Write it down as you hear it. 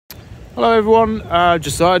Hello everyone,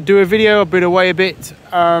 just thought I'd do a video. I've been away a bit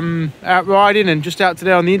out riding and just out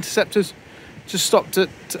today on the Interceptors. Just stopped at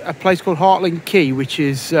a place called Heartland Quay, which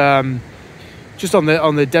is just on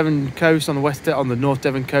the Devon coast, on the North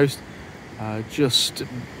Devon coast, just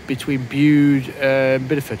between Bude and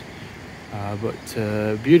Bideford.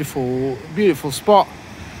 But beautiful spot.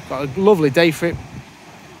 Got a lovely day for it,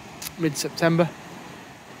 mid-September.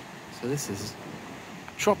 So this is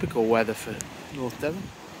tropical weather for North Devon.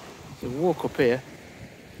 So walk up here.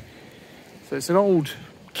 So it's an old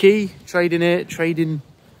quay, trading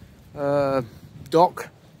dock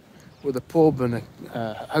with a pub and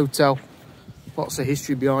a hotel. Lots of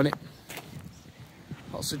history behind it.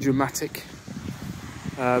 Lots of dramatic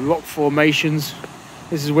rock formations.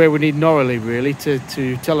 This is where we need Norley really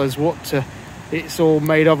to tell us what it's all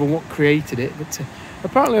made of and what created it. But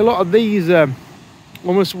apparently a lot of these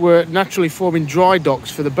almost were naturally forming dry docks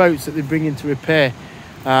for the boats that they bring into repair.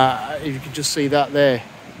 If you can just see that there,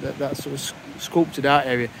 that sort of sculpted out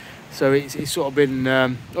area. So it's sort of been,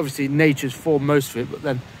 obviously nature's formed most of it, but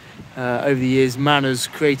then over the years man has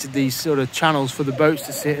created these sort of channels for the boats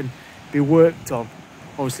to sit and be worked on,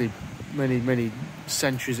 obviously many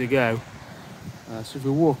centuries ago. So if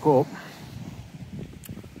we walk up,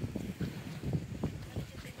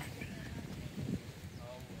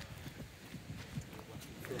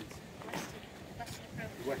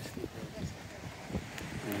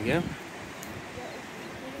 there we go.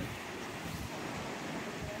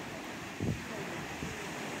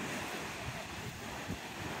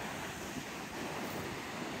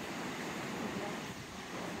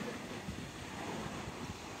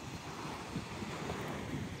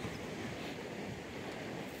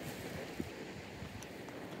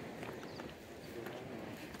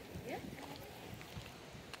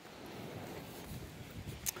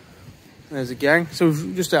 There's a gang. So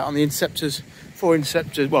we're just out on the Interceptors, 4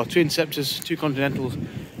 Interceptors, well 2 Interceptors, 2 Continentals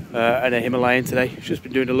and a Himalayan today. Just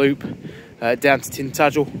been doing a loop down to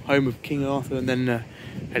Tintagel, home of King Arthur, and then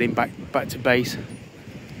heading back to base.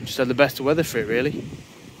 Just had the best of weather for it really.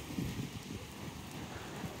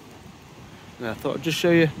 And I thought I'd just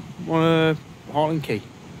show you Heartland Quay.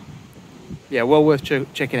 Yeah, well worth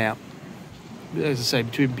checking out. As I say,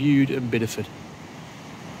 between Bude and Bideford.